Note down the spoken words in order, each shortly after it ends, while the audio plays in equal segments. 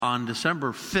On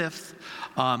December 5th,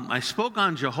 I spoke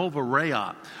on Jehovah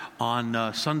Raah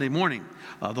on Sunday morning.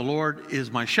 The Lord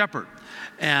is my shepherd.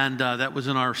 And that was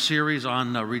in our series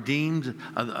on the redemptive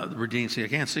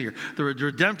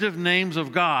names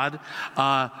of God,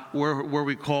 where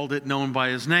we called it known by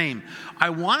his name. I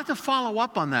wanted to follow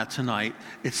up on that tonight.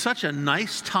 It's such a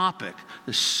nice topic.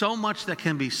 There's so much that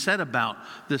can be said about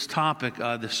this topic.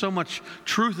 There's so much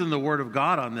truth in the Word of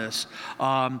God on this.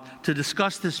 To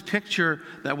discuss this picture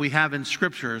that we have in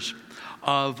Scriptures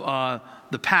of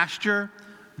the pasture,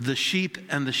 the sheep,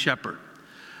 and the shepherd.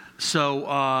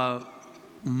 So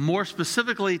more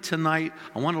specifically tonight,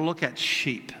 I want to look at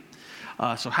sheep.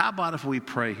 So how about if we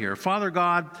pray here? Father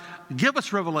God, give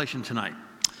us revelation tonight.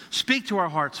 Speak to our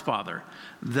hearts, Father,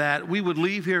 that we would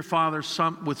leave here, Father,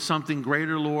 with something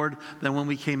greater, Lord, than when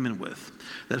we came in with.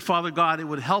 That, Father God, it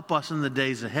would help us in the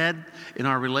days ahead in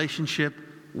our relationship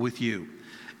with you.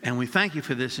 And we thank you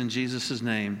for this in Jesus'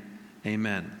 name.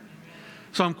 Amen.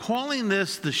 So I'm calling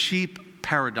this the sheep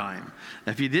paradigm.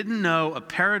 If you didn't know, a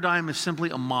paradigm is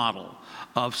simply a model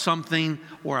of something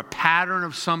or a pattern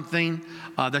of something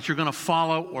that you're going to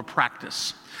follow or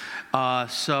practice.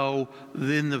 So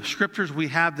in the Scriptures, we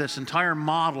have this entire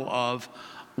model of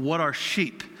what are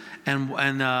sheep. And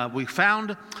we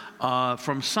found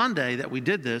from Sunday that we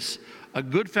did this. A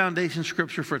good foundation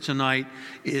scripture for tonight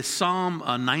is Psalm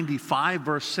 95,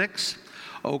 verse 6.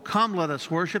 Oh, come, let us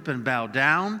worship and bow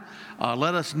down.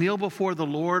 Let us kneel before the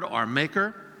Lord, our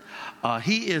Maker.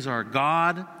 He is our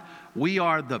God. We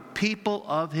are the people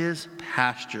of his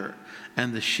pasture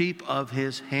and the sheep of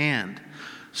his hand.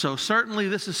 So certainly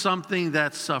this is something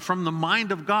that's from the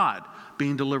mind of God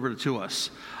being delivered to us.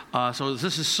 So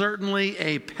this is certainly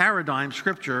a paradigm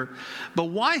scripture. But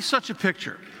why such a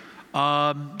picture?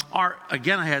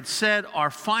 Again, I had said,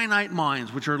 our finite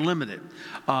minds, which are limited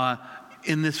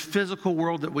in this physical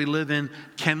world that we live in,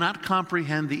 cannot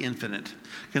comprehend the infinite,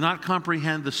 cannot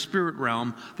comprehend the spirit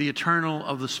realm, the eternal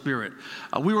of the spirit.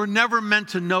 We were never meant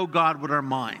to know God with our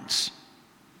minds.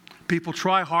 People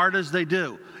try hard as they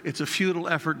do. It's a futile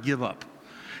effort. Give up.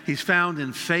 He's found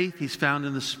in faith. He's found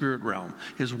in the spirit realm.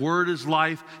 His word is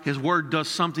life. His word does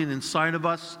something inside of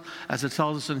us. As it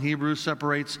tells us in Hebrews,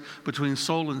 separates between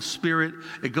soul and spirit.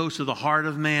 It goes to the heart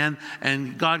of man.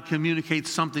 And God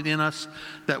communicates something in us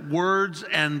that words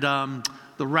and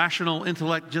the rational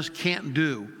intellect just can't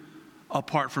do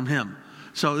apart from him.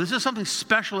 So this is something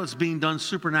special that's being done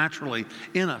supernaturally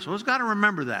in us. So we've got to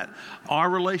remember that. Our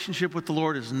relationship with the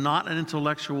Lord is not an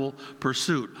intellectual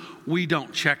pursuit. We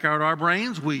don't check out our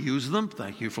brains. We use them.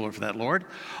 Thank you for that, Lord.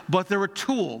 But they're a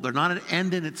tool. They're not an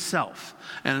end in itself.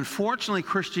 And unfortunately,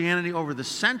 Christianity over the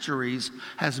centuries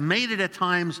has made it at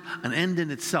times an end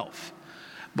in itself.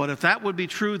 But if that would be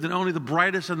true, then only the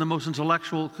brightest and the most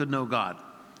intellectual could know God.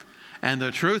 And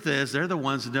the truth is, they're the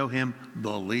ones that know him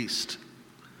the least.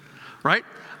 Right?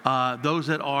 Those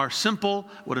that are simple,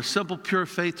 with a simple, pure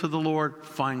faith to the Lord,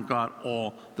 find God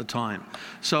all the time.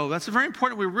 So that's very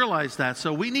important we realize that.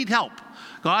 So we need help.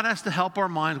 God has to help our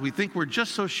minds. We think we're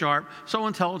just so sharp, so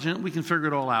intelligent, we can figure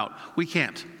it all out. We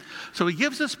can't. So he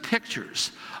gives us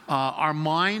pictures. Our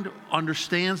mind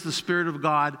understands the Spirit of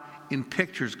God in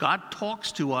pictures. God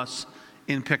talks to us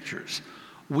in pictures.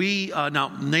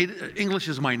 English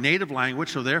is my native language,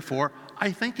 so therefore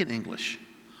I think in English.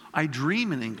 I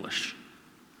dream in English.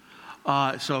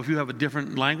 So if you have a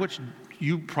different language,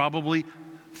 you probably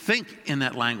think in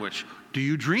that language. Do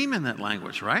you dream in that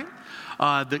language, right?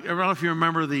 I don't know if you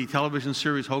remember the television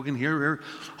series Hogan's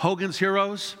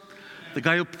Heroes. The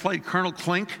guy who played Colonel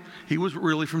Klink, he was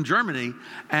really from Germany,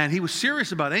 and he was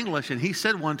serious about English, and he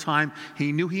said one time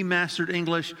he knew he mastered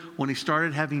English when he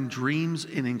started having dreams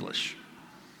in English.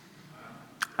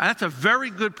 And that's a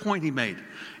very good point he made.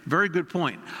 Very good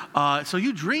point. So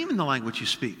you dream in the language you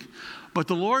speak. But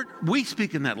the Lord, we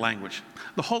speak in that language.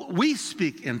 We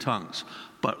speak in tongues.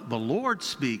 But the Lord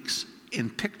speaks in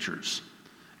pictures.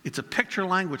 It's a picture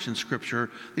language in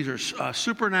Scripture. These are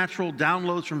supernatural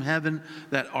downloads from heaven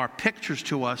that are pictures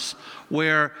to us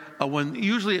where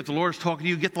usually if the Lord is talking to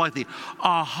you, you get like the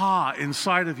aha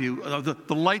inside of you.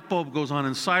 The light bulb goes on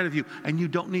inside of you and you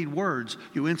don't need words.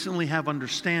 You instantly have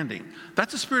understanding.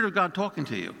 That's the Spirit of God talking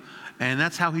to you. And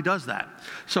that's how he does that.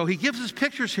 So he gives us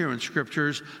pictures here in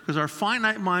Scriptures because our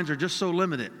finite minds are just so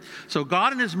limited. So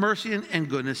God in his mercy and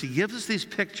goodness, he gives us these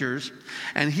pictures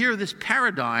and here this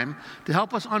paradigm to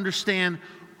help us understand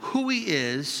who he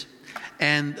is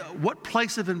and what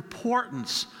place of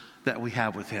importance that we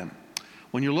have with him.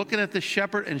 When you're looking at the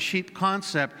shepherd and sheep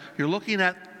concept, you're looking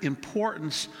at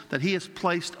importance that he has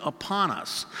placed upon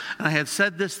us. And I had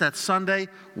said this that Sunday,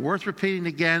 worth repeating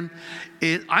again.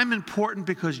 I'm important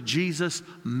because Jesus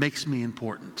makes me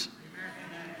important.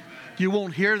 You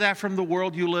won't hear that from the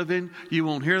world you live in. You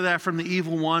won't hear that from the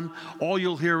evil one. All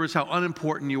you'll hear is how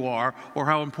unimportant you are or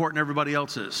how important everybody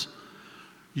else is.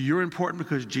 You're important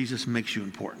because Jesus makes you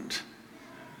important.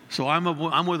 So I'm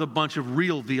with a bunch of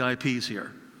real VIPs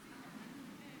here.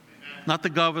 Not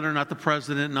the governor, not the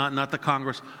president, not the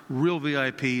Congress. Real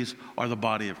VIPs are the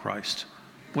body of Christ,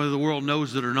 whether the world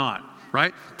knows it or not,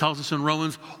 right? It tells us in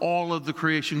Romans, all of the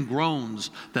creation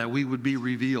groans that we would be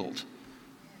revealed.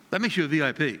 That makes you a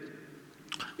VIP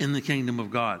in the kingdom of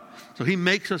God. So he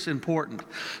makes us important.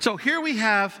 So here we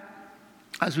have,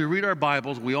 as we read our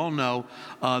Bibles, we all know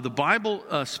the Bible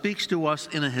speaks to us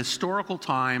in a historical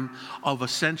time of a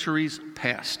centuries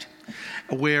past,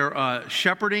 where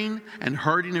shepherding and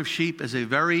herding of sheep is a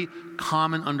very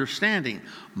common understanding.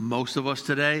 Most of us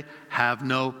today have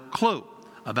no clue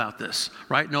about this,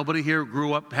 right? Nobody here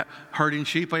grew up herding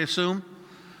sheep, I assume.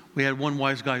 We had one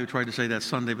wise guy who tried to say that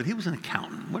Sunday, but he was an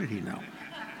accountant. What did he know?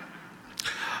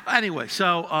 Anyway,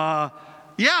 so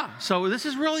this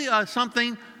is really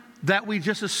something that we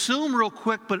just assume real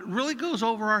quick, but it really goes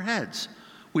over our heads.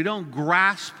 We don't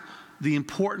grasp the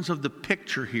importance of the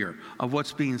picture here of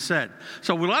what's being said.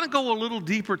 So we want to go a little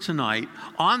deeper tonight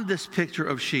on this picture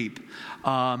of sheep.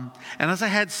 And as I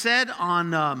had said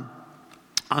on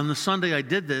the Sunday I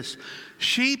did this,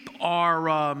 sheep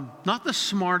are not the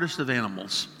smartest of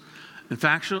animals. In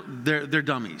fact, they're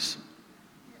dummies.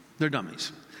 They're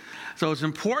dummies. So it's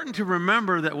important to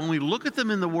remember that when we look at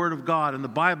them in the Word of God, in the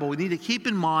Bible, we need to keep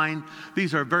in mind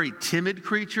these are very timid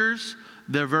creatures.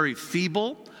 They're very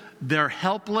feeble. They're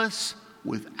helpless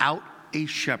without a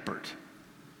shepherd,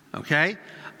 okay,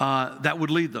 that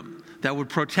would lead them, that would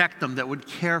protect them, that would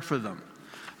care for them.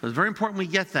 So it's very important we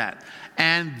get that.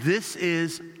 And this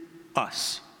is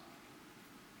us.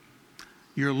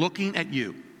 You're looking at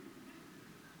you.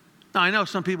 Now, I know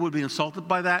some people would be insulted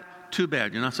by that. Too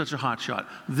bad. You're not such a hotshot.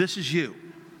 This is you.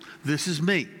 This is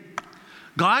me.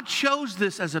 God chose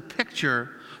this as a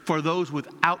picture for those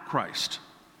without Christ.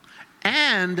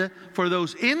 And for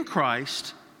those in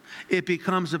Christ, it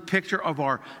becomes a picture of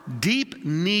our deep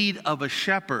need of a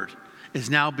shepherd is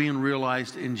now being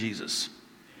realized in Jesus.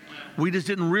 We just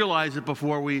didn't realize it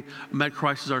before we met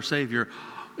Christ as our Savior.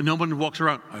 No one walks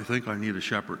around, I think I need a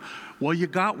shepherd. Well, you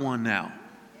got one now.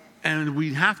 And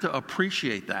we have to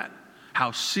appreciate that,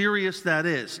 how serious that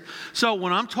is. So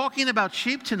when I'm talking about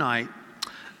sheep tonight,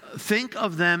 think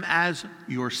of them as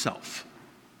yourself.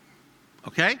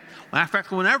 Okay? Matter of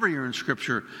fact, whenever you're in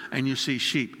Scripture and you see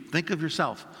sheep, think of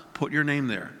yourself. Put your name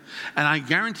there. And I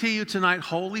guarantee you tonight,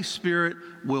 Holy Spirit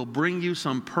will bring you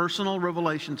some personal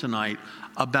revelation tonight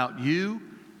about you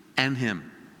and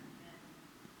Him.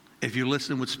 If you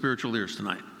listen with spiritual ears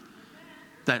tonight.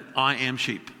 That I am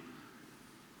sheep.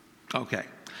 Okay.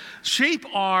 Sheep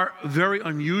are very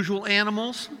unusual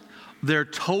animals. They're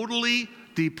totally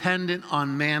dependent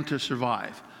on man to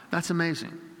survive. That's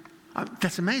amazing.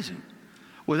 That's amazing.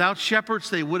 Without shepherds,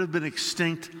 they would have been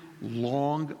extinct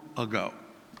long ago.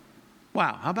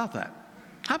 Wow, how about that?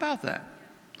 How about that?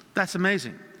 That's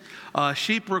amazing.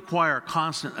 Sheep require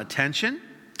constant attention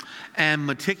and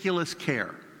meticulous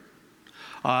care.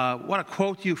 I want to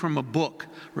quote you from a book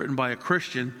written by a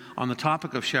Christian on the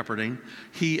topic of shepherding.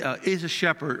 He is a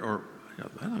shepherd, or I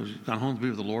don't know if he's gone home to be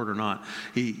with the Lord or not.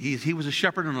 He was a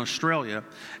shepherd in Australia,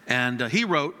 and he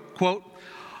wrote, quote,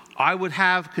 I would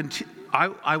have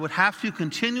to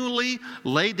continually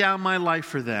lay down my life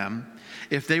for them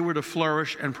if they were to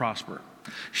flourish and prosper.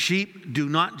 Sheep do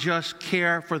not just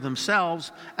care for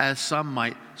themselves, as some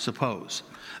might suppose.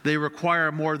 They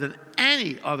require more than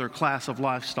any other class of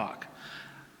livestock.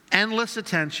 Endless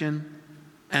attention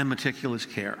and meticulous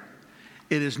care.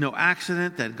 It is no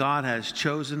accident that God has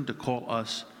chosen to call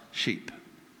us sheep.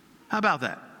 How about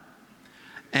that?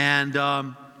 And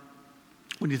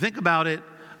when you think about it,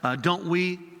 don't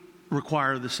we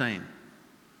require the same?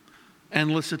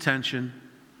 Endless attention,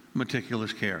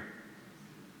 meticulous care.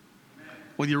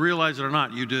 Whether you realize it or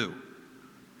not, you do.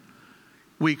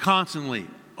 We constantly,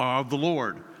 of the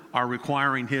Lord, are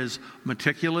requiring His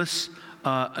meticulous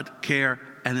care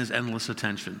and His endless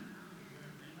attention.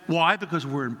 Why? Because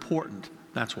we're important.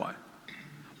 That's why.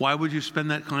 Why would you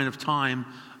spend that kind of time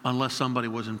unless somebody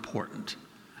was important?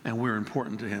 And we're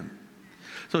important to Him.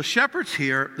 So shepherds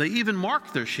here, they even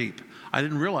mark their sheep. I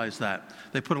didn't realize that.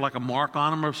 They put like a mark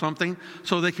on them or something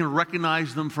so they can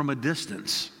recognize them from a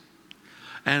distance.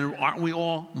 And aren't we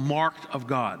all marked of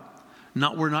God?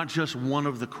 We're not just one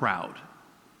of the crowd.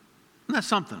 And that's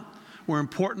something. We're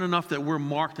important enough that we're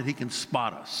marked that he can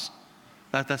spot us.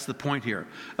 That's the point here.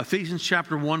 Ephesians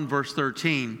chapter 1, verse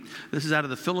 13. This is out of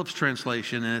the Phillips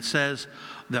translation, and it says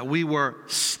that we were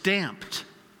stamped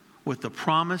with the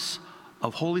promise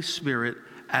of Holy Spirit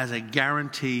as a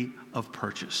guarantee of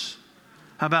purchase.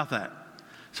 How about that?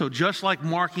 So just like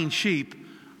marking sheep,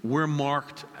 we're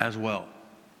marked as well.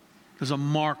 There's a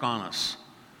mark on us,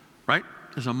 right?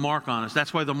 There's a mark on us.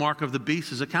 That's why the mark of the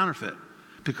beast is a counterfeit,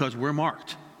 because we're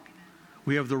marked.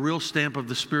 We have the real stamp of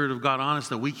the Spirit of God on us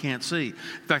that we can't see.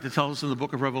 In fact, it tells us in the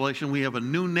book of Revelation, we have a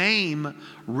new name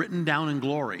written down in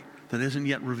glory that isn't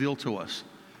yet revealed to us.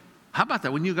 How about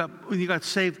that? When you got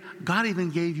saved, God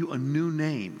even gave you a new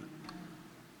name.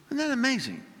 Isn't that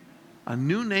amazing? A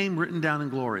new name written down in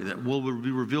glory that will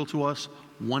be revealed to us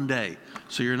one day.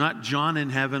 So you're not John in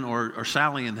heaven or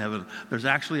Sally in heaven. There's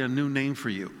actually a new name for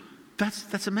you.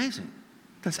 That's amazing.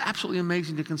 That's absolutely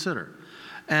amazing to consider.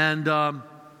 And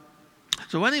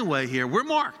so anyway here, we're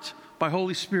marked by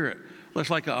Holy Spirit. Just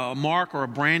like a mark or a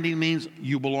branding means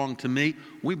you belong to me,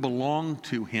 we belong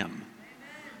to him.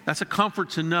 That's a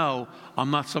comfort to know I'm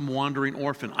not some wandering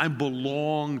orphan. I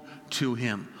belong to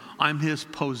him. I'm his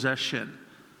possession.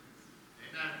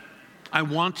 I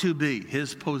want to be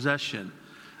his possession.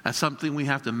 That's something we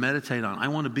have to meditate on. I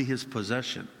want to be his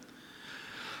possession.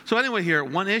 So anyway here,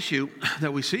 one issue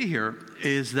that we see here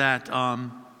is that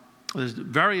there's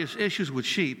various issues with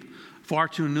sheep, far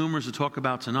too numerous to talk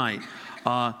about tonight.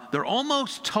 They're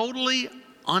almost totally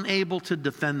unable to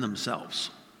defend themselves.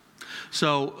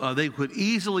 So they could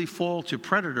easily fall to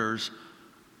predators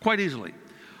quite easily.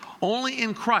 Only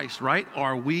in Christ, right,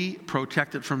 are we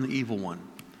protected from the evil one.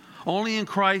 Only in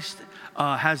Christ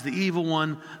has the evil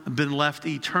one been left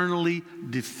eternally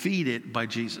defeated by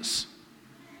Jesus.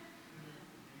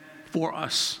 For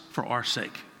us, for our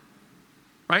sake.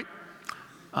 Right?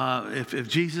 If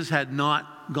Jesus had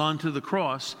not gone to the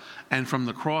cross, and from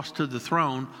the cross to the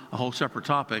throne, a whole separate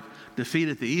topic,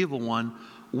 defeated the evil one,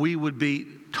 we would be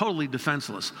totally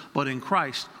defenseless. But in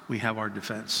Christ, we have our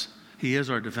defense. He is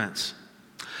our defense.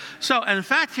 So, and in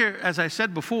fact here, as I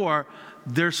said before,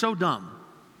 they're so dumb,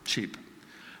 sheep.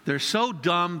 They're so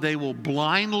dumb, they will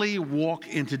blindly walk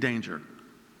into danger.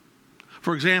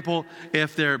 For example,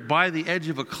 if they're by the edge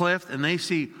of a cliff and they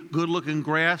see good-looking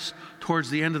grass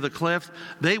towards the end of the cliff,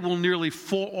 they will nearly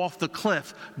fall off the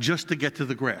cliff just to get to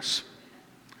the grass.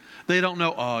 They don't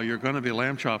know, oh, you're going to be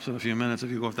lamb chops in a few minutes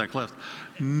if you go off that cliff.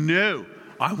 No,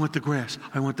 I want the grass.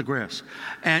 I want the grass.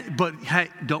 But hey,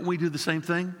 don't we do the same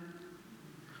thing?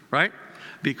 Right?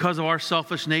 Because of our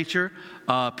selfish nature,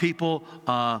 people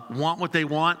want what they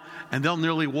want, and they'll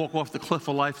nearly walk off the cliff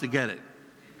of life to get it.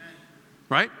 Amen.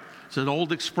 Right? It's an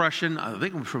old expression, I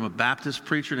think it was from a Baptist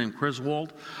preacher named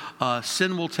Griswold.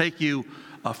 Sin will take you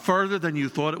further than you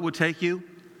thought it would take you,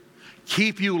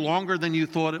 keep you longer than you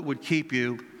thought it would keep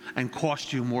you, and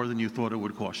cost you more than you thought it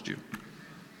would cost you.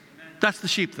 That's the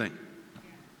sheep thing.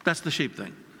 That's the sheep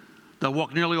thing. They'll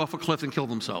walk nearly off a cliff and kill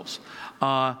themselves.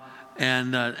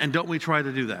 And don't we try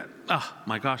to do that? Oh,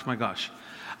 my gosh, my gosh.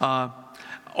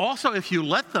 Also, if you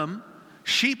let them,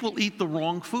 sheep will eat the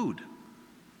wrong food.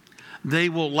 They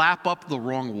will lap up the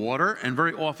wrong water, and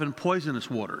very often poisonous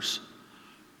waters.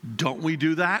 Don't we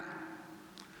do that?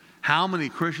 How many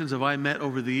Christians have I met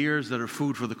over the years that are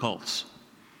food for the cults?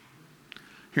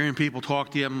 Hearing people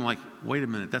talk to you, I'm like, wait a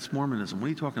minute, that's Mormonism. What are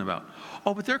you talking about?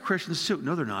 Oh, but they're Christians too.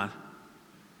 No, they're not.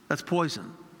 That's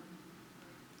poison.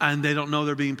 And they don't know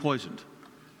they're being poisoned.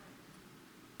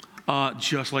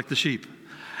 Just like the sheep.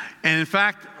 And in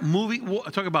fact,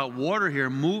 talk about water here,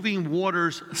 moving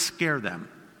waters scare them.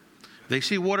 They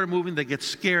see water moving, they get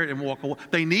scared and walk away.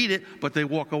 They need it, but they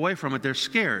walk away from it. They're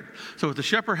scared. So what the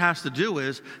shepherd has to do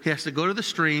is he has to go to the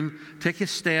stream, take his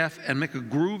staff, and make a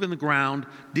groove in the ground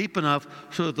deep enough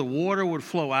so that the water would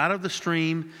flow out of the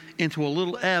stream into a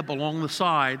little ebb along the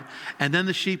side, and then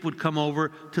the sheep would come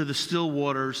over to the still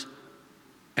waters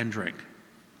and drink.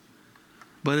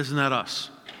 But isn't that us?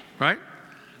 Right?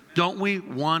 Don't we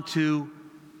want to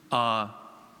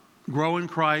grow in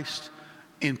Christ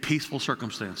in peaceful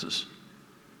circumstances?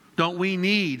 Don't we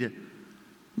need,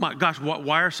 my gosh,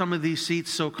 why are some of these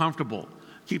seats so comfortable?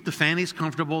 Keep the fannies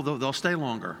comfortable, they'll stay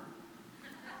longer.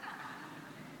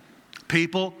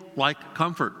 People like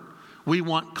comfort. We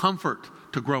want comfort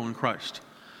to grow in Christ.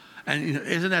 And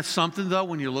isn't that something, though,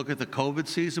 when you look at the COVID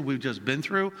season we've just been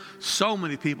through? So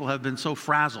many people have been so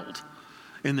frazzled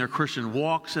in their Christian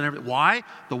walks and everything. Why?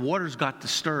 The waters got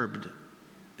disturbed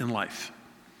in life.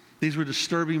 These were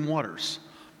disturbing waters.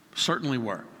 Certainly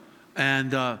were.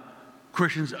 And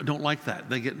Christians don't like that.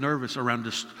 They get nervous around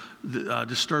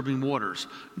disturbing waters,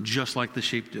 just like the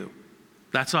sheep do.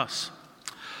 That's us.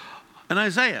 In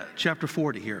Isaiah chapter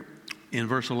 40 here, in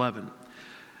verse 11,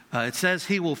 it says,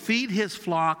 he will feed his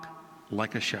flock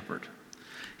like a shepherd.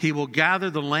 He will gather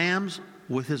the lambs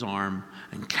with his arm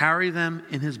and carry them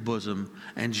in his bosom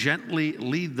and gently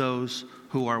lead those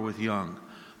who are with young.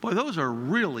 Boy, those are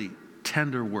really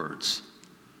tender words.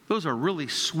 Those are really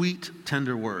sweet,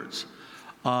 tender words.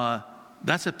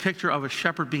 That's a picture of a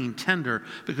shepherd being tender,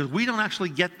 because we don't actually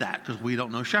get that because we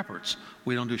don't know shepherds.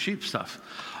 We don't do sheep stuff.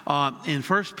 In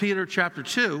 1 Peter chapter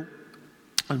 2,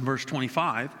 in verse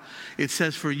 25, it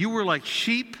says, for you were like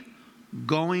sheep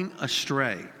going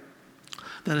astray.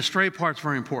 That astray part's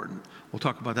very important. We'll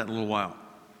talk about that in a little while.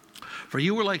 For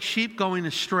you were like sheep going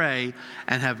astray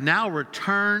and have now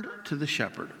returned to the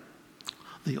shepherd,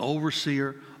 the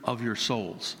overseer of your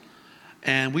souls.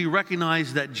 And we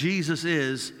recognize that Jesus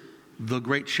is the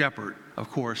great shepherd, of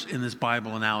course, in this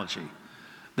Bible analogy.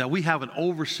 That we have an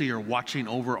overseer watching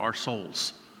over our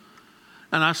souls.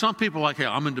 And some people are like, hey,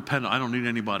 I'm independent. I don't need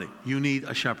anybody. You need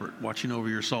a shepherd watching over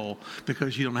your soul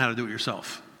because you don't know how to do it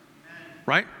yourself.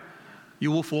 Right? You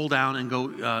will fall down and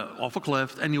go off a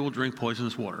cliff, and you will drink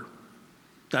poisonous water.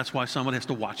 That's why somebody has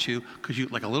to watch you, because you,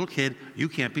 like a little kid, you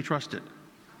can't be trusted.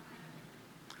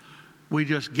 We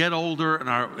just get older and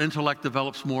our intellect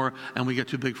develops more and we get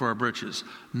too big for our britches.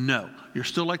 No, you're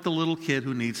still like the little kid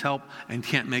who needs help and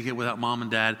can't make it without mom and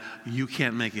dad. You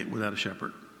can't make it without a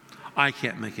shepherd. I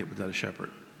can't make it without a shepherd.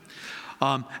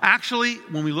 Actually,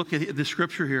 when we look at the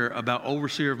scripture here about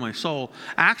overseer of my soul,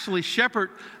 actually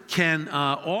shepherd can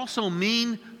also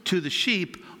mean to the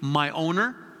sheep, my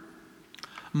owner,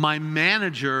 my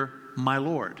manager, my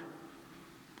Lord.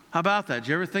 How about that? Did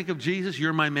you ever think of Jesus?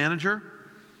 You're my manager.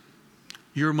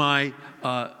 You're my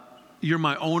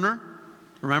owner.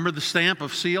 Remember the stamp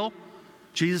of seal?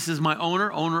 Jesus is my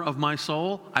owner of my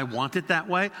soul. I want it that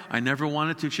way. I never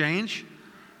want it to change.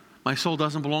 My soul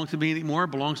doesn't belong to me anymore.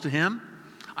 It belongs to him.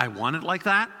 I want it like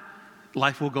that.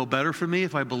 Life will go better for me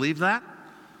if I believe that.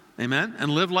 Amen?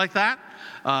 And live like that.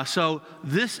 So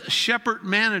this shepherd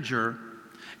manager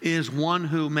is one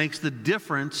who makes the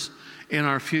difference in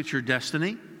our future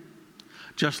destiny,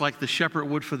 just like the shepherd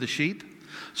would for the sheep.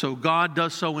 So God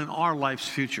does so in our life's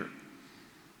future.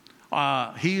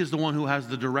 He is the one who has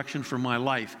the direction for my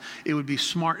life. It would be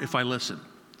smart if I listen.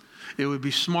 It would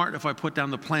be smart if I put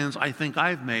down the plans I think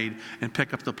I've made and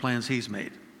pick up the plans he's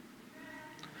made.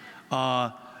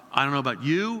 I don't know about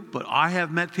you, but I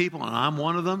have met people, and I'm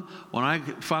one of them. When I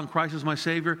found Christ as my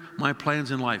Savior, my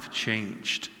plans in life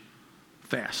changed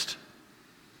fast.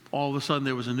 All of a sudden,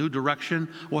 there was a new direction.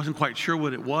 Wasn't quite sure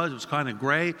what it was. It was kind of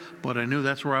gray, but I knew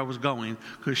that's where I was going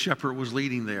because Shepherd was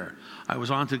leading there. I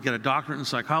was on to get a doctorate in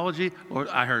psychology, or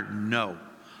I heard no.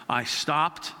 I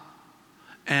stopped,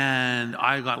 and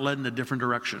I got led in a different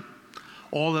direction.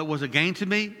 All that was a gain to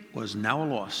me was now a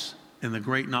loss in the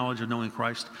great knowledge of knowing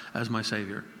Christ as my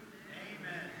Savior.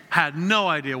 Amen. Had no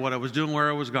idea what I was doing, where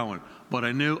I was going, but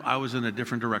I knew I was in a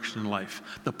different direction in life.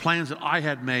 The plans that I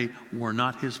had made were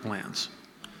not his plans.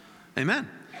 Amen.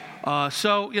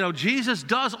 So, Jesus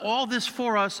does all this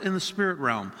for us in the spirit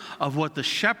realm of what the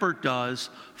shepherd does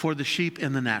for the sheep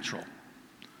in the natural.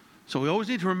 So we always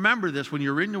need to remember this when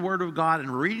you're reading the Word of God and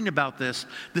reading about this.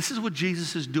 This is what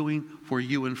Jesus is doing for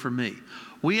you and for me.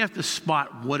 We have to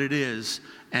spot what it is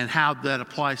and how that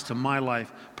applies to my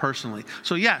life personally.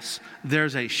 So yes,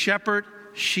 there's a shepherd,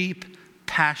 sheep,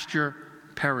 pasture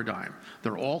paradigm.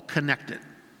 They're all connected.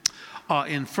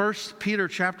 In 1 Peter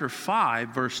chapter 5,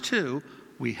 verse 2,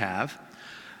 we have,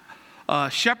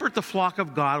 shepherd the flock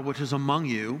of God which is among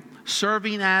you,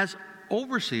 serving as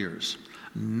overseers,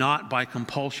 not by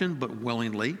compulsion, but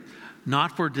willingly,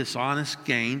 not for dishonest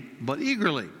gain, but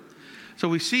eagerly. So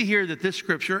we see here that this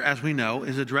scripture, as we know,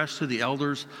 is addressed to the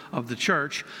elders of the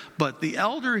church, but the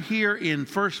elder here in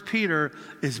 1 Peter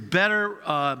is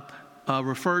better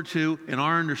referred to, in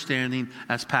our understanding,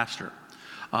 as pastor.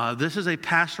 This is a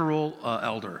pastoral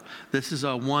elder. This is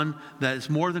one that is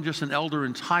more than just an elder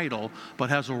in title, but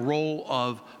has a role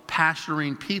of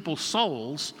pastoring people's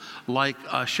souls like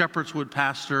shepherds would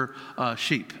pastor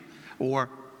sheep or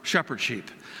shepherd sheep.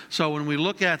 So when we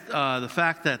look at the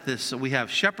fact that we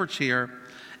have shepherds here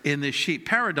in this sheep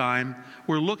paradigm,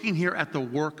 we're looking here at the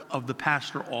work of the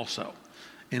pastor also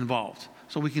involved.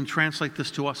 So we can translate this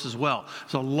to us as well.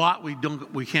 There's a lot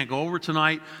we can't go over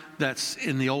tonight that's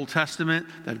in the Old Testament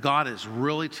that God is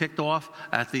really ticked off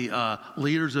at the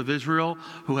leaders of Israel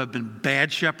who have been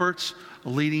bad shepherds,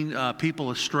 leading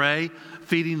people astray,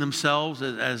 feeding themselves,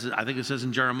 as I think it says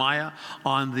in Jeremiah,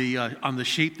 on the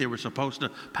sheep they were supposed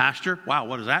to pasture. Wow,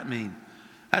 what does that mean?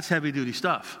 That's heavy-duty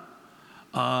stuff.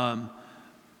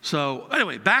 So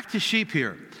anyway, back to sheep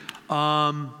here.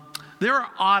 there are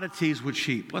oddities with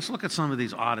sheep. Let's look at some of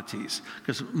these oddities,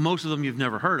 because most of them you've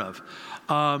never heard of.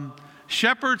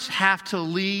 Shepherds have to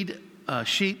lead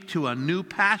sheep to a new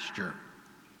pasture,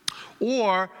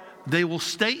 or they will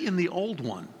stay in the old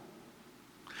one,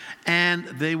 and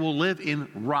they will live in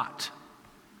rot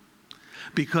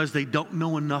because they don't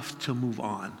know enough to move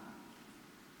on.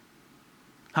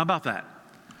 How about that?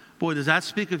 Boy, does that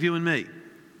speak of you and me?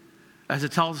 As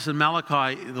it tells us in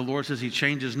Malachi, the Lord says he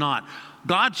changes not.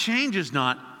 God changes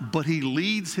not, but he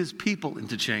leads his people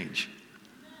into change.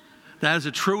 That is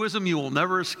a truism you will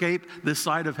never escape this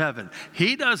side of heaven.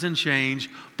 He doesn't change,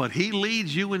 but he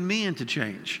leads you and me into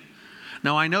change.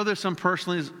 Now, I know there's some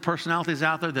personalities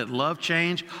out there that love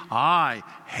change. I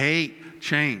hate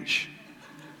change.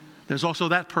 There's also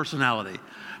that personality.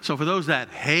 So for those that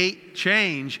hate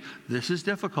change, this is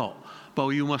difficult, but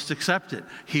you must accept it.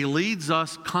 He leads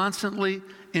us constantly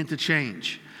into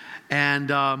change.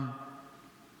 And I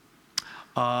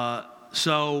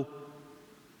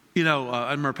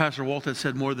remember Pastor Walt had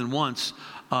said more than once,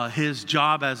 his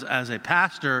job as a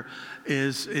pastor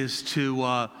is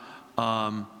to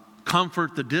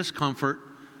comfort the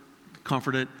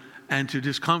comforted, and to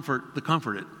discomfort the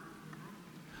comforted.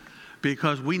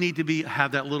 Because we need to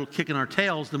have that little kick in our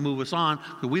tails to move us on,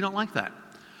 because we don't like that.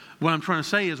 What I'm trying to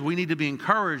say is we need to be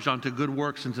encouraged onto good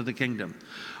works into the kingdom.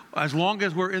 As long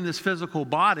as we're in this physical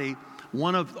body,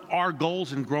 one of our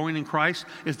goals in growing in Christ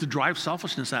is to drive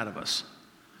selfishness out of us.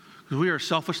 Because we are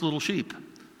selfish little sheep.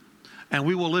 And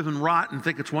we will live in rot and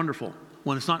think it's wonderful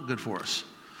when it's not good for us.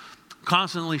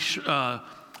 Constantly,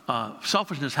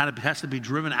 selfishness has to be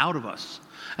driven out of us.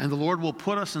 And the Lord will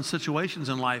put us in situations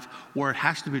in life where it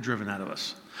has to be driven out of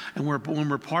us. And when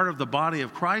we're part of the body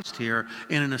of Christ here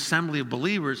in an assembly of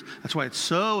believers, that's why it's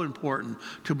so important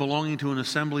to belonging to an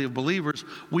assembly of believers.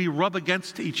 We rub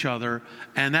against each other,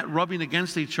 and that rubbing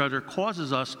against each other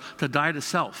causes us to die to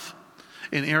self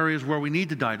in areas where we need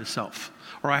to die to self.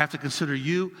 Or I have to consider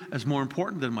you as more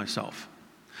important than myself.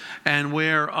 And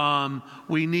where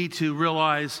we need to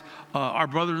realize our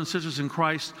brothers and sisters in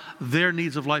Christ, their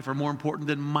needs of life are more important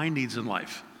than my needs in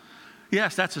life.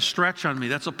 Yes, that's a stretch on me.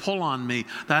 That's a pull on me.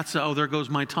 That's, there goes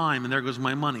my time and there goes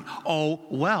my money. Oh,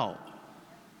 well.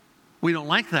 We don't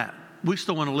like that. We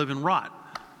still want to live in rot.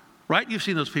 Right? You've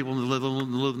seen those people who live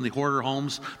in the hoarder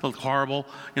homes. They look horrible.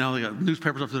 They got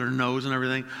newspapers up to their nose and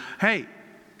everything. Hey,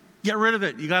 get rid of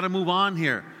it. You got to move on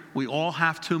here. We all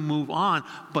have to move on.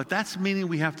 But that's meaning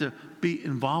we have to be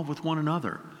involved with one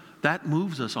another. That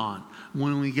moves us on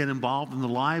when we get involved in the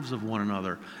lives of one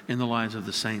another, in the lives of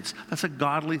the saints. That's a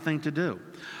godly thing to do.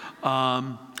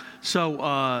 And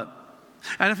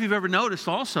if you've ever noticed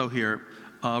also here,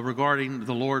 regarding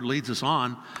the Lord leads us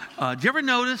on, do you ever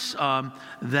notice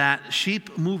that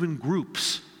sheep move in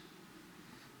groups?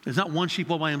 There's not one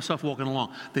sheep all by himself walking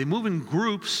along. They move in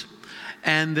groups,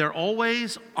 and they're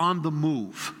always on the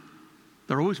move.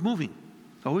 They're always moving,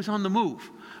 always on the move,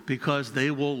 because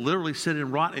they will literally sit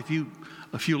and rot if you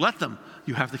let them.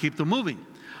 You have to keep them moving.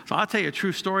 So I'll tell you a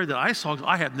true story that I saw.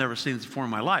 I have never seen this before in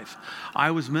my life.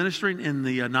 I was ministering in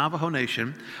the Navajo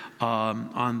Nation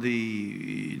on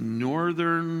the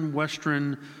northern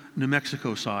western New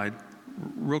Mexico side,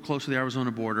 real close to the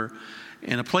Arizona border,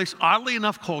 in a place oddly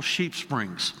enough called Sheep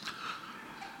Springs.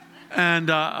 And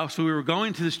so we were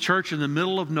going to this church in the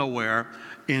middle of nowhere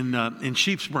in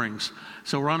Sheep Springs.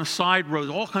 So we're on a side road,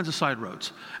 all kinds of side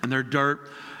roads, and they're dirt.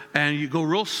 And you go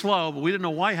real slow, but we didn't know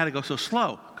why you had to go so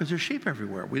slow, because there's sheep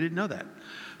everywhere. We didn't know that.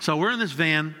 So we're in this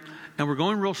van, and we're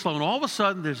going real slow, and all of a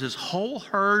sudden there's this whole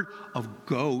herd of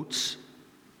goats,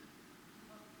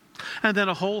 and then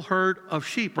a whole herd of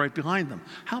sheep right behind them.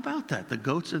 How about that? The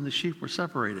goats and the sheep were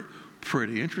separated.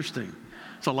 Pretty interesting.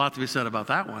 There's a lot to be said about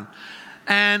that one.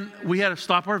 And we had to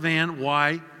stop our van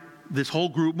while this whole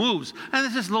group moves. And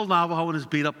there's this little Navajo in his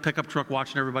beat-up pickup truck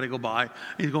watching everybody go by.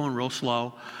 He's going real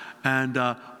slow. And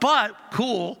but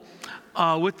cool,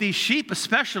 with these sheep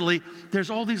especially, there's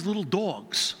all these little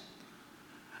dogs,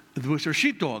 which are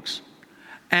sheep dogs.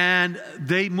 And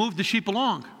they move the sheep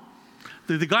along.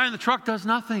 The guy in the truck does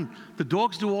nothing. The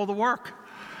dogs do all the work.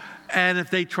 And if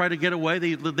they try to get away,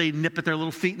 they nip at their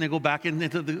little feet and they go back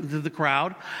into the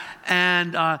crowd.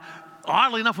 And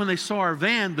oddly enough, when they saw our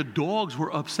van, the dogs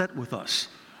were upset with us.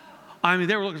 I mean,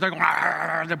 they were looking,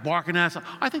 they're barking at us.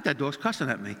 I think that dog's cussing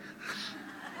at me.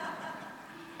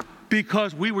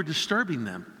 Because we were disturbing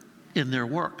them in their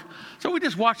work. So we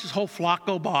just watched this whole flock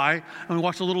go by, and we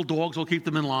watched the little dogs. We'll keep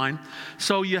them in line.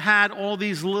 So you had all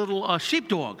these little sheep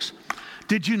dogs.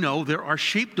 Did you know there are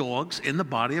sheep dogs in the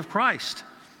body of Christ?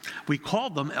 We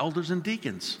called them elders and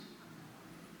deacons.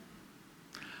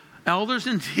 Elders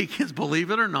and deacons,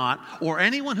 believe it or not, or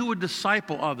anyone who would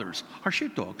disciple others, are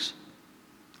sheepdogs.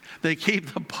 They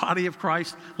keep the body of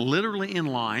Christ literally in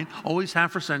line, always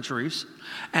have for centuries,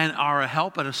 and are a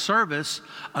help and a service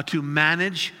to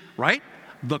manage, right,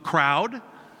 the crowd,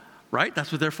 right?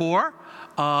 That's what they're for.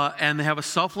 And they have a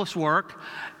selfless work.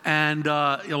 And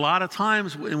a lot of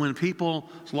times when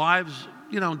people's lives,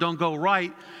 don't go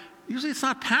right, usually it's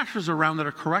not pastors around that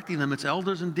are correcting them. It's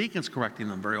elders and deacons correcting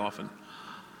them very often.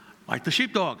 Like the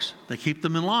sheepdogs, they keep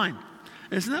them in line.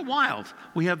 Isn't that wild?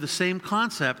 We have the same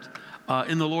concept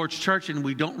in the Lord's church, and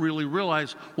we don't really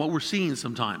realize what we're seeing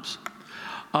sometimes.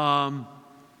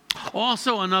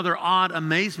 Also, another odd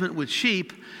amazement with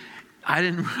sheep, I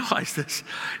didn't realize this.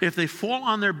 If they fall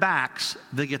on their backs,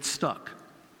 they get stuck.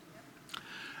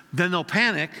 Then they'll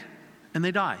panic, and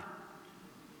they die.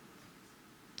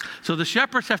 So the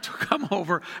shepherds have to come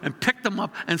over and pick them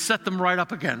up and set them right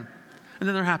up again. And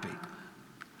then they're happy.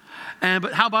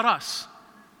 But how about us?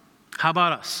 How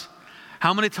about us?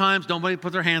 How many times, nobody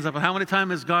put their hands up, but how many times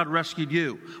has God rescued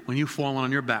you when you've fallen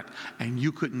on your back and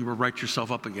you couldn't right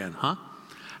yourself up again, huh?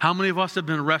 How many of us have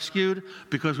been rescued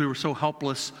because we were so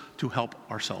helpless to help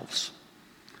ourselves?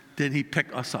 Did he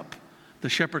pick us up? The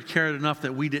shepherd cared enough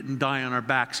that we didn't die on our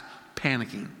backs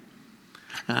panicking.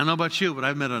 And I don't know about you, but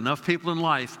I've met enough people in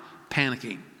life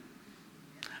panicking.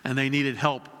 And they needed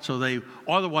help,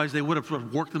 otherwise they would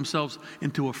have worked themselves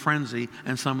into a frenzy,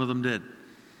 and some of them did.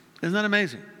 Isn't that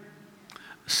amazing?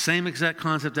 Same exact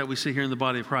concept that we see here in the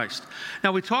body of Christ.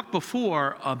 Now, we talked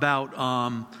before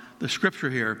about the scripture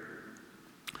here.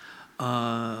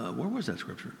 Where was that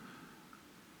scripture?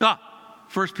 1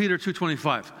 Peter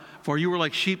 2:25. For you were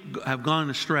like sheep have gone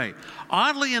astray.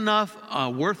 Oddly enough,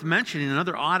 worth mentioning,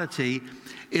 another oddity,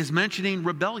 is mentioning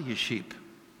rebellious sheep.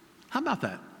 How about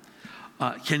that?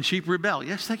 Can sheep rebel?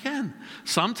 Yes, they can.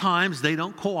 Sometimes they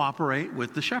don't cooperate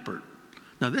with the shepherd.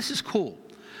 Now, this is cool.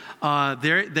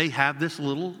 They have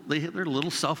they're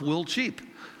little self-willed sheep,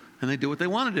 and they do what they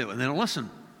want to do, and they don't listen.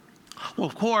 Well,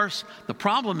 of course, the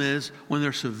problem is when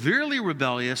they're severely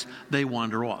rebellious, they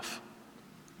wander off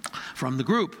from the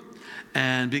group,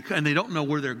 and they don't know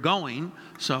where they're going,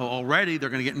 so already they're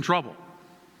going to get in trouble.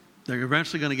 They're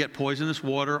eventually going to get poisonous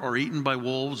water or eaten by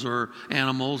wolves or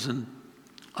animals, and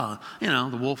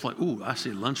the wolf like, ooh, I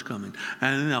see lunch coming,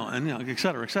 and et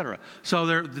cetera, et cetera. So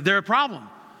they're a problem.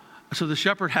 So the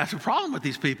shepherd has a problem with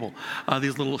these people,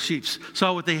 these little sheep.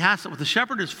 So what the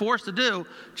shepherd is forced to do,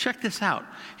 check this out.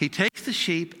 He takes the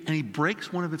sheep and he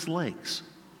breaks one of its legs.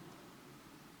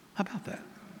 How about that?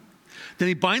 Then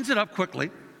he binds it up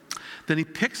quickly. Then he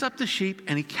picks up the sheep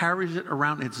and he carries it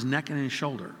around its neck and his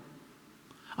shoulder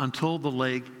until the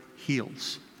leg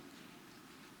heals.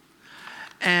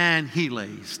 And he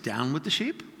lays down with the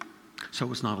sheep, so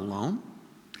it's not alone.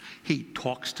 He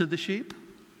talks to the sheep.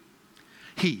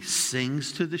 He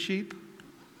sings to the sheep.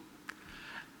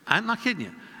 I'm not kidding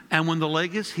you. And when the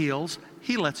leg is healed,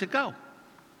 he lets it go.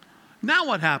 Now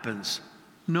what happens?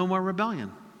 No more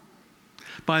rebellion.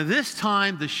 By this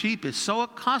time, the sheep is so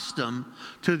accustomed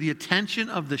to the attention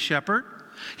of the shepherd.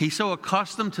 He's so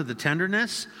accustomed to the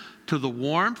tenderness, to the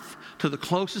warmth, to the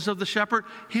closeness of the shepherd.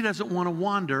 He doesn't want to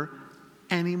wander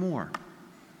anymore.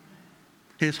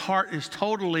 His heart is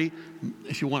totally,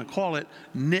 if you want to call it,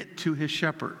 knit to his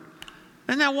shepherd.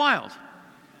 Isn't that wild?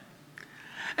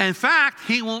 In fact,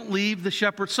 he won't leave the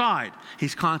shepherd's side.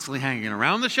 He's constantly hanging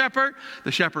around the shepherd.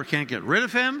 The shepherd can't get rid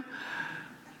of him.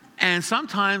 And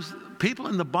sometimes people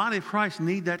in the body of Christ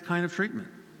need that kind of treatment.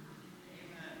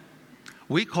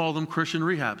 We call them Christian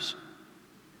rehabs.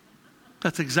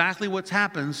 That's exactly what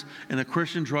happens in a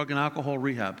Christian drug and alcohol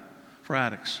rehab for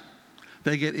addicts.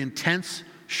 They get intense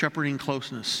shepherding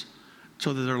closeness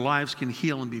so that their lives can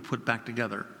heal and be put back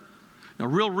together. Now,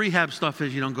 real rehab stuff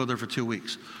is you don't go there for 2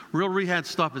 weeks. Real rehab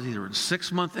stuff is either in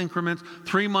 6-month increments,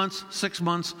 3 months, 6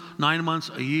 months, 9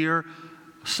 months, a year,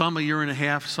 some a year and a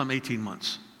half, some 18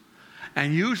 months.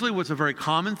 And usually what's a very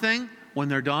common thing, when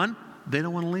they're done, they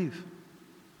don't want to leave.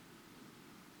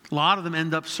 A lot of them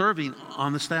end up serving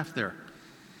on the staff there.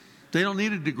 They don't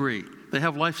need a degree. They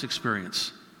have life's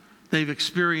experience. They've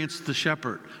experienced the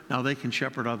shepherd. Now they can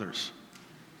shepherd others.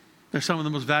 They're some of the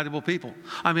most valuable people.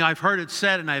 I mean, I've heard it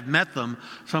said, and I've met them,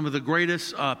 some of the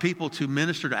greatest people to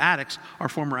minister to addicts are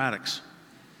former addicts.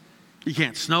 You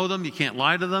can't snow them, you can't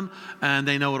lie to them, and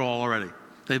they know it all already.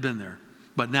 They've been there.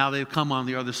 But now they've come on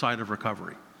the other side of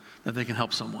recovery, that they can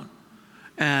help someone.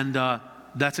 And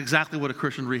that's exactly what a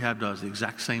Christian rehab does, the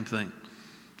exact same thing.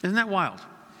 Isn't that wild?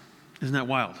 Isn't that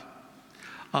wild?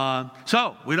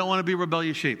 So, we don't want to be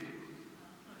rebellious sheep.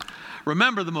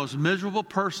 Remember, the most miserable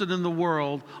person in the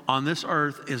world on this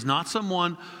earth is not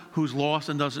someone who's lost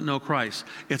and doesn't know Christ.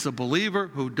 It's a believer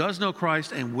who does know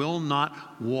Christ and will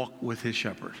not walk with his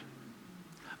shepherd.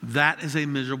 That is a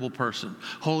miserable person.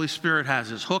 Holy Spirit has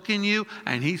his hook in you,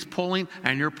 and he's pulling,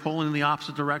 and you're pulling in the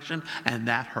opposite direction, and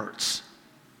that hurts.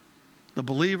 The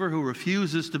believer who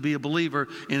refuses to be a believer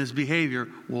in his behavior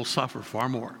will suffer far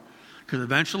more, because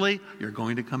eventually you're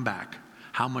going to come back.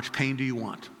 How much pain do you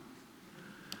want?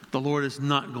 The Lord is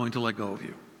not going to let go of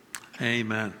you.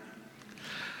 Amen.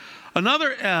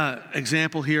 Another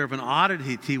example here of an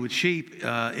oddity with sheep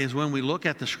is when we look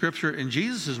at the scripture in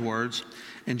Jesus' words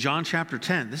in John chapter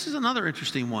 10. This is another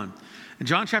interesting one. In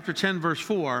John chapter 10, verse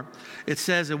 4, it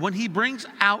says that when he brings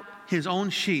out his own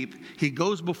sheep, he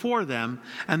goes before them,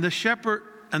 and the shepherd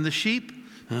and the sheep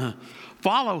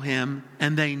follow him,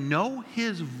 and they know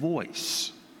his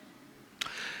voice.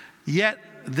 Yet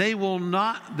they will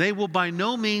by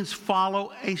no means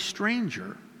follow a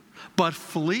stranger, but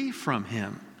flee from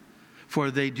him,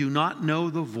 for they do not know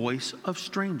the voice of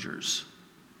strangers.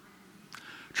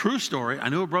 True story. I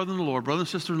knew a brother in the Lord, brother and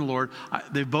sister in the Lord.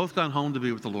 They've both gone home to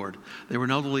be with the Lord. They were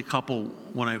an elderly couple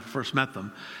when I first met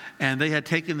them. And they had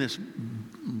taken this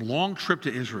long trip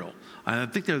to Israel. I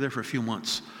think they were there for a few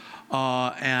months.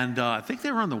 I think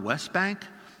they were on the West Bank,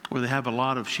 where they have a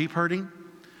lot of sheep herding.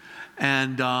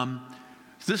 And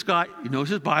this guy, he knows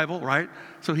his Bible, right?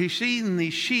 So he's seeing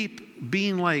these sheep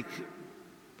being like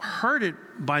herded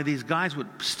by these guys with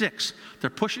sticks.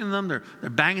 They're pushing them. They're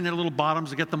banging their little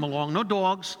bottoms to get them along. No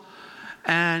dogs.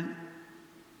 And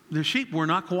the sheep were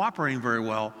not cooperating very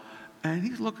well. And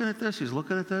he's looking at this. He's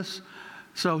looking at this.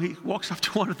 So he walks up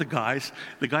to one of the guys.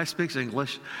 The guy speaks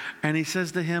English. And he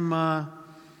says to him, I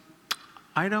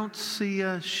don't see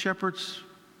shepherds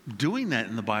doing that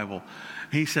in the Bible.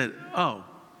 He said, oh,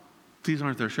 these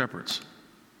aren't their shepherds.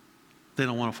 They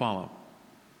don't want to follow.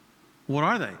 What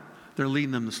are they? They're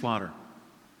leading them to slaughter.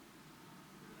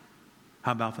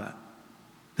 How about that?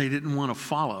 They didn't want to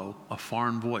follow a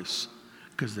foreign voice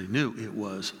because they knew it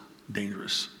was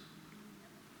dangerous.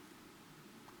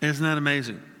 Isn't that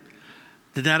amazing?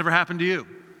 Did that ever happen to you?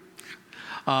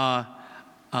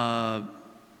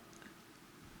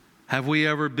 Have we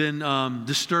ever been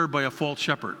disturbed by a false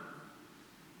shepherd?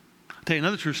 I'll tell you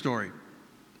another true story.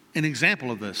 An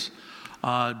example of this.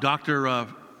 Dr.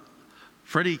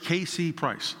 Freddie K.C.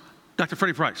 Price. Dr.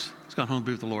 Freddie Price has gone home to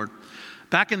be with the Lord.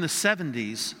 Back in the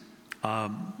 70s,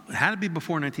 it had to be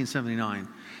before 1979,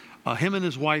 him and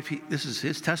his wife, this is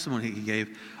his testimony he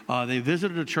gave, they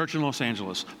visited a church in Los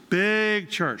Angeles. Big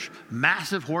church,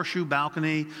 massive horseshoe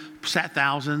balcony, sat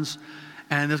thousands.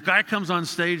 And this guy comes on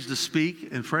stage to speak,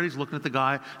 and Freddie's looking at the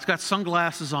guy. He's got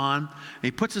sunglasses on, and he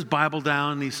puts his Bible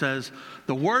down, and he says,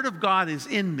 the Word of God is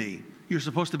in me. You're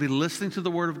supposed to be listening to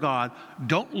the Word of God.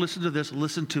 Don't listen to this,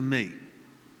 listen to me.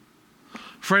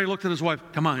 Freddie looked at his wife,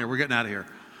 come on here, we're getting out of here.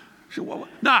 She said, what?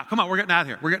 No, come on, we're getting out of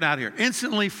here. We're getting out of here.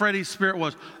 Instantly, Freddie's spirit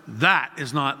was, that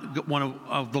is not one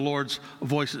of the Lord's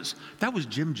voices. That was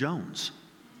Jim Jones.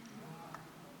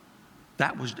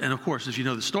 That was, and of course, as you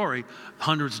know the story,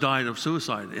 hundreds died of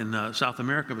suicide in South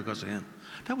America because of him.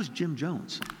 That was Jim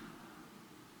Jones.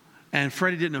 And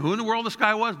Freddie didn't know who in the world this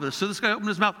guy was, but as soon as this guy opened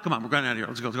his mouth, come on, we're going out of here.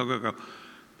 Let's go.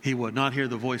 He would not hear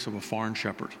the voice of a foreign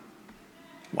shepherd.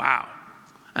 Wow.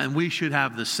 And we should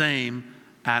have the same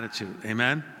attitude.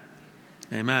 Amen?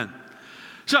 Amen.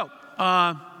 So,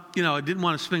 I didn't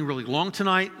want to spend really long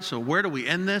tonight. So where do we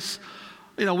end this?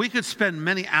 We could spend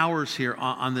many hours here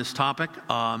on this topic.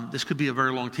 This could be a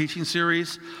very long teaching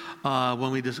series.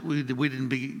 When we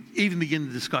didn't even begin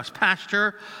to discuss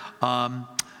pasture. We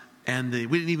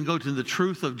didn't even go to the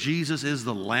truth of Jesus is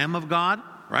the Lamb of God,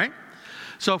 right?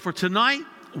 So for tonight,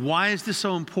 why is this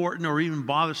so important or even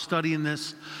bother studying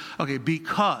this? Okay,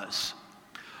 because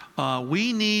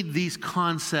we need these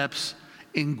concepts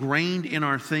ingrained in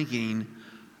our thinking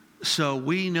so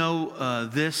we know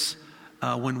this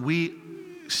when we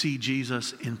see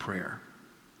Jesus in prayer.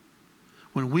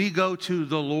 When we go to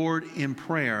the Lord in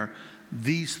prayer,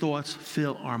 these thoughts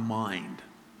fill our mind.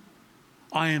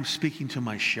 I am speaking to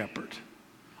my shepherd.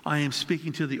 I am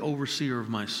speaking to the overseer of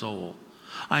my soul.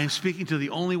 I am speaking to the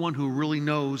only one who really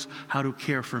knows how to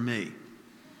care for me.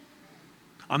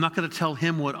 I'm not going to tell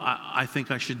him what I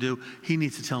think I should do. He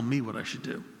needs to tell me what I should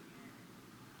do.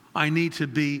 I need to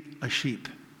be a sheep,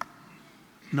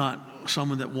 not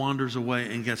someone that wanders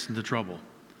away and gets into trouble.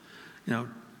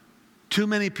 Too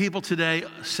many people today,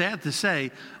 sad to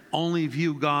say, only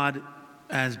view God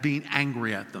as being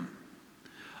angry at them.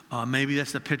 Maybe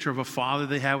that's the picture of a father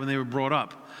they had when they were brought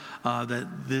up.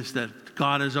 That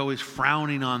God is always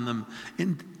frowning on them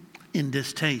in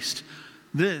distaste.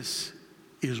 This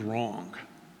is wrong.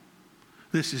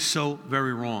 This is so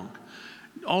very wrong.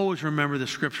 Always remember the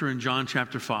scripture in John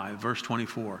chapter 5, verse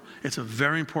 24. It's a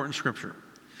very important scripture.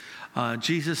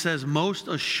 Jesus says, "Most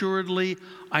assuredly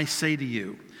I say to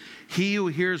you, he who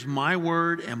hears my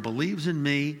word and believes in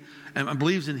me, and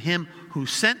believes in him who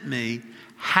sent me,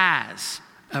 has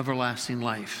everlasting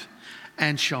life,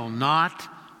 and shall not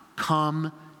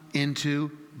come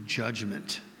into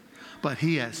judgment, but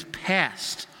he has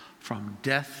passed from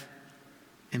death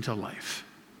into life."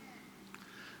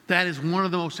 That is one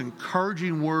of the most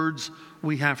encouraging words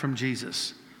we have from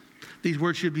Jesus. These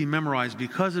words should be memorized.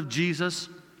 Because of Jesus,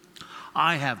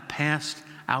 I have passed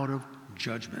out of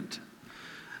judgment.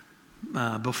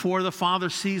 Before the Father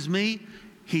sees me,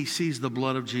 he sees the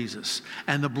blood of Jesus.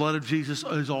 And the blood of Jesus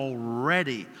is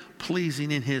already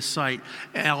pleasing in his sight,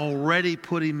 and already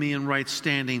putting me in right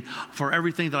standing for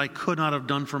everything that I could not have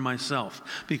done for myself.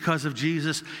 Because of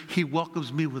Jesus, he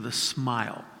welcomes me with a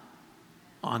smile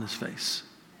on his face.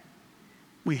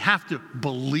 We have to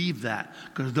believe that,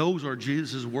 because those are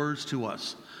Jesus' words to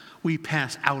us. We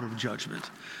pass out of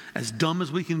judgment. As dumb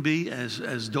as we can be,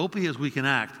 as dopey as we can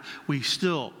act, we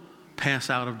still pass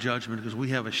out of judgment, because we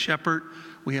have a shepherd.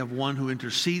 We have one who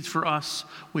intercedes for us.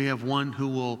 We have one who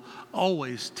will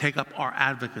always take up our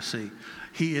advocacy.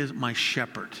 He is my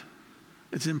shepherd.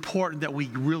 It's important that we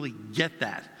really get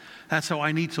that. That's how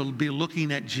I need to be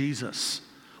looking at Jesus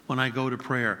when I go to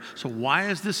prayer. So why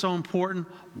is this so important?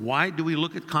 Why do we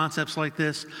look at concepts like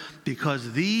this?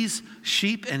 Because these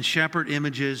sheep and shepherd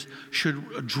images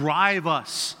should drive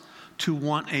us to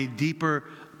want a deeper,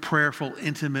 prayerful,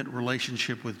 intimate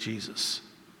relationship with Jesus.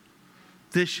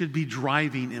 This should be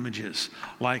driving images.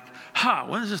 Like,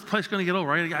 when is this place going to get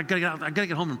over? I gotta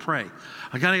get home and pray.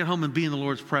 I gotta get home and be in the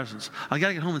Lord's presence. I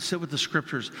gotta get home and sit with the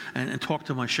scriptures and talk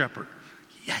to my shepherd.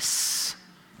 Yes.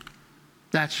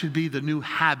 That should be the new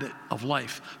habit of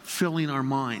life, filling our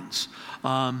minds.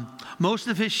 Most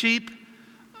of his sheep,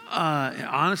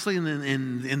 honestly,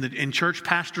 in church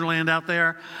pasture land out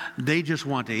there, they just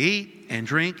want to eat and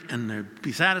drink and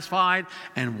be satisfied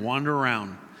and wander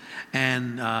around.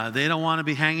 And they don't want to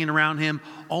be hanging around him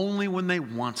only when they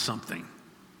want something.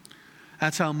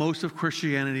 That's how most of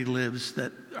Christianity lives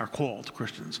that are called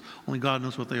Christians. Only God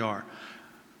knows what they are.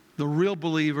 The real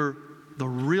believer, the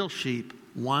real sheep,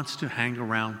 wants to hang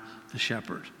around the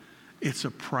shepherd. It's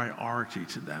a priority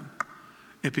to them.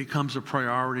 It becomes a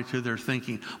priority to their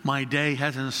thinking. My day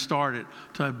hasn't started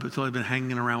until I've been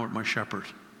hanging around with my shepherd.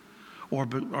 Or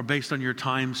based on your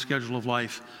time schedule of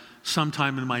life,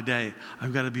 sometime in my day,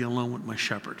 I've got to be alone with my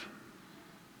shepherd.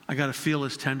 I got to feel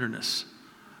his tenderness.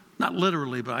 Not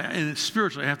literally, but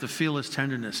spiritually, I have to feel his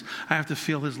tenderness. I have to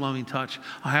feel his loving touch.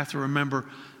 I have to remember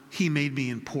he made me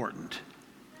important.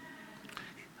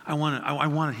 I want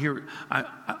to hear.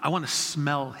 I want to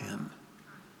smell him.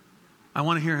 I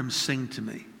want to hear him sing to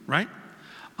me. Right?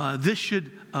 This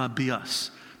should be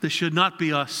us. This should not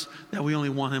be us that we only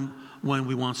want him when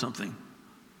we want something.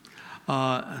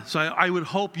 So I would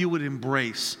hope you would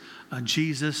embrace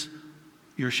Jesus,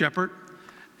 your shepherd,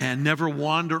 and never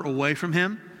wander away from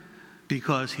him,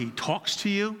 because he talks to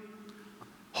you.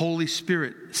 Holy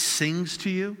Spirit sings to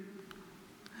you,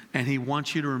 and he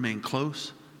wants you to remain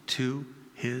close to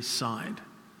his side.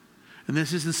 And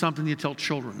this isn't something you tell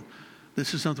children.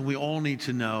 This is something we all need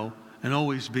to know and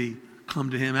always come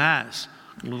to him as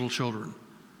little children.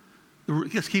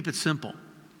 Let's keep it simple.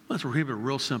 Let's keep it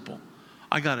real simple.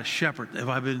 I got a shepherd. Have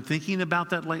I been thinking about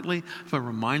that lately? Have I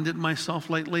reminded myself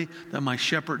lately that my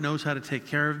shepherd knows how to take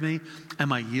care of me?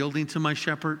 Am I yielding to my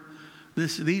shepherd?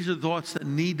 These are thoughts that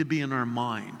need to be in our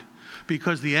mind.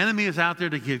 Because the enemy is out there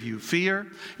to give you fear.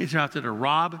 He's out there to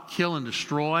rob, kill, and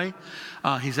destroy.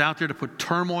 He's out there to put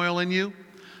turmoil in you.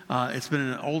 It's been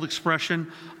an old expression.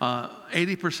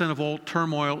 80% of all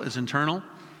turmoil is internal.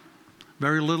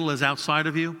 Very little is outside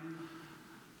of you.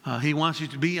 He wants you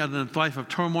to be in a life of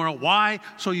turmoil. Why?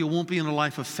 So you won't be in a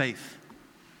life of faith.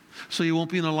 So you won't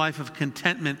be in a life of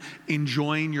contentment,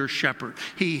 enjoying your shepherd.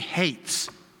 He hates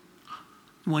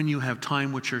when you have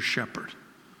time with your shepherd,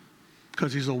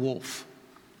 because he's a wolf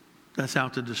that's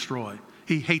out to destroy.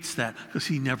 He hates that because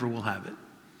he never will have it.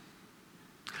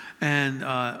 And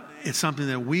it's something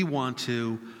that we want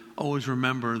to always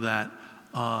remember, that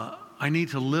I need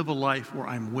to live a life where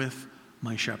I'm with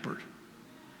my shepherd.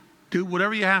 Do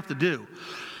whatever you have to do,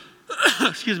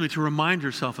 to remind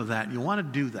yourself of that. You want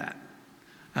to do that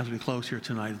as we close here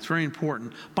tonight. It's very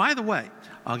important. By the way,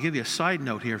 I'll give you a side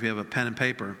note here if you have a pen and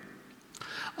paper.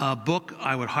 A book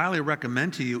I would highly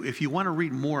recommend to you if you want to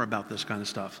read more about this kind of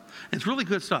stuff. It's really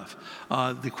good stuff.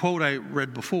 The quote I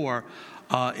read before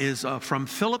is from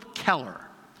Philip Keller.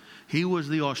 He was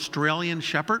the Australian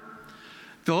shepherd.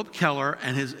 Philip Keller,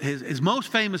 and his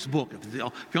most famous book, if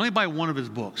you only buy one of his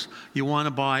books, you want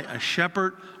to buy A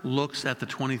Shepherd Looks at the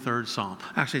 23rd Psalm.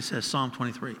 Actually, it says Psalm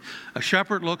 23. A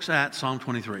Shepherd Looks at Psalm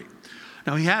 23.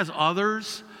 Now, he has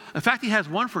others. In fact, he has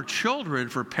one for children,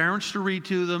 for parents to read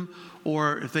to them,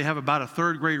 or if they have about a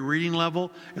third grade reading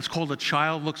level, it's called A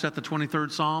Child Looks at the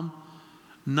 23rd Psalm.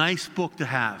 Nice book to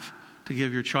have to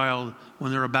give your child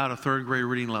when they're about a third grade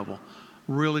reading level.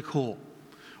 Really cool.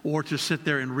 Or to sit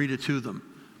there and read it to them.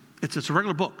 It's a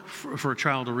regular book for a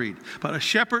child to read. But A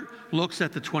Shepherd Looks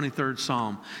at the 23rd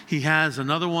Psalm. He has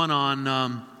another one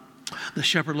on The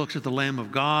Shepherd Looks at the Lamb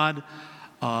of God.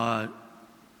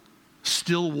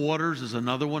 Still Waters is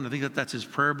another one. I think that's his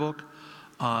prayer book.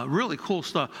 Really cool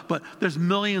stuff. But there's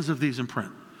millions of these in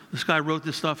print. This guy wrote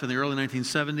this stuff in the early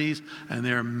 1970s, and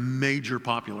they're major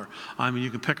popular. I mean, you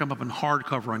can pick them up in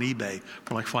hardcover on eBay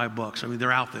for like $5. I mean,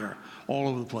 they're out there all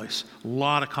over the place. A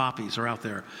lot of copies are out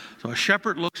there. So A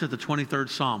Shepherd Looks at the 23rd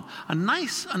Psalm. A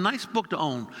nice book to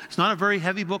own. It's not a very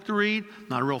heavy book to read,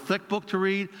 not a real thick book to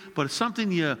read, but it's something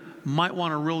you might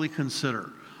want to really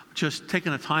consider. Just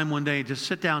taking a time one day, just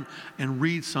sit down and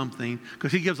read something,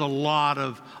 because he gives a lot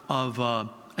of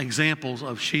examples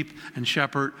of sheep and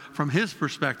shepherd from his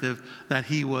perspective, that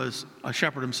he was a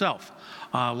shepherd himself.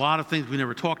 A lot of things we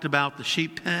never talked about, the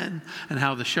sheep pen and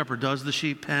how the shepherd does the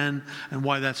sheep pen and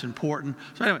why that's important.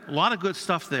 So anyway, a lot of good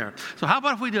stuff there. So how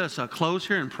about if we just close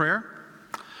here in prayer?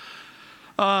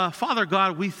 Father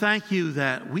God, we thank you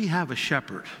that we have a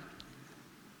shepherd.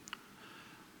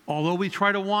 Although we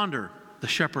try to wander, the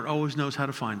shepherd always knows how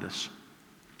to find us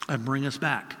and bring us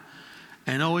back,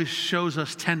 and always shows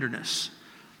us tenderness.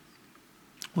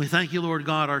 We thank you, Lord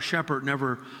God, our shepherd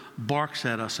never barks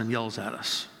at us and yells at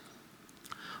us,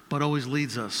 but always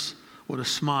leads us with a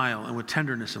smile and with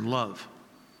tenderness and love.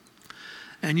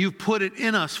 And you've put it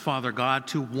in us, Father God,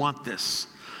 to want this.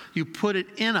 You put it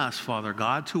in us, Father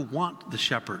God, to want the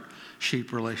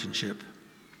shepherd-sheep relationship.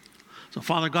 So,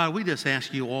 Father God, we just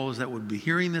ask you, all that would be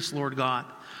hearing this, Lord God,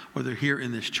 whether here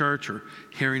in this church or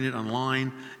hearing it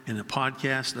online in a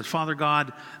podcast, that, Father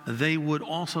God, they would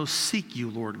also seek you,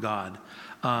 Lord God,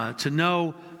 to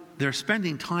know they're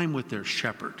spending time with their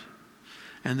shepherd.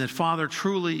 And that, Father,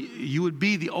 truly, you would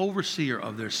be the overseer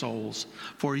of their souls.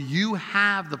 For you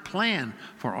have the plan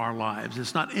for our lives.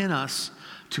 It's not in us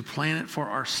to plan it for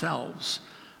ourselves,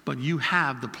 but you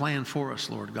have the plan for us,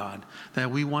 Lord God, that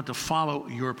we want to follow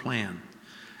your plan.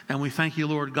 And we thank you,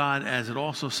 Lord God, as it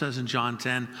also says in John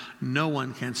 10, no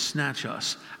one can snatch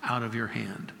us out of your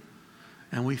hand.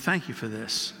 And we thank you for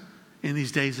this in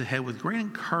these days ahead with great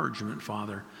encouragement,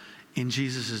 Father. In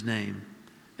Jesus' name,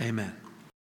 amen.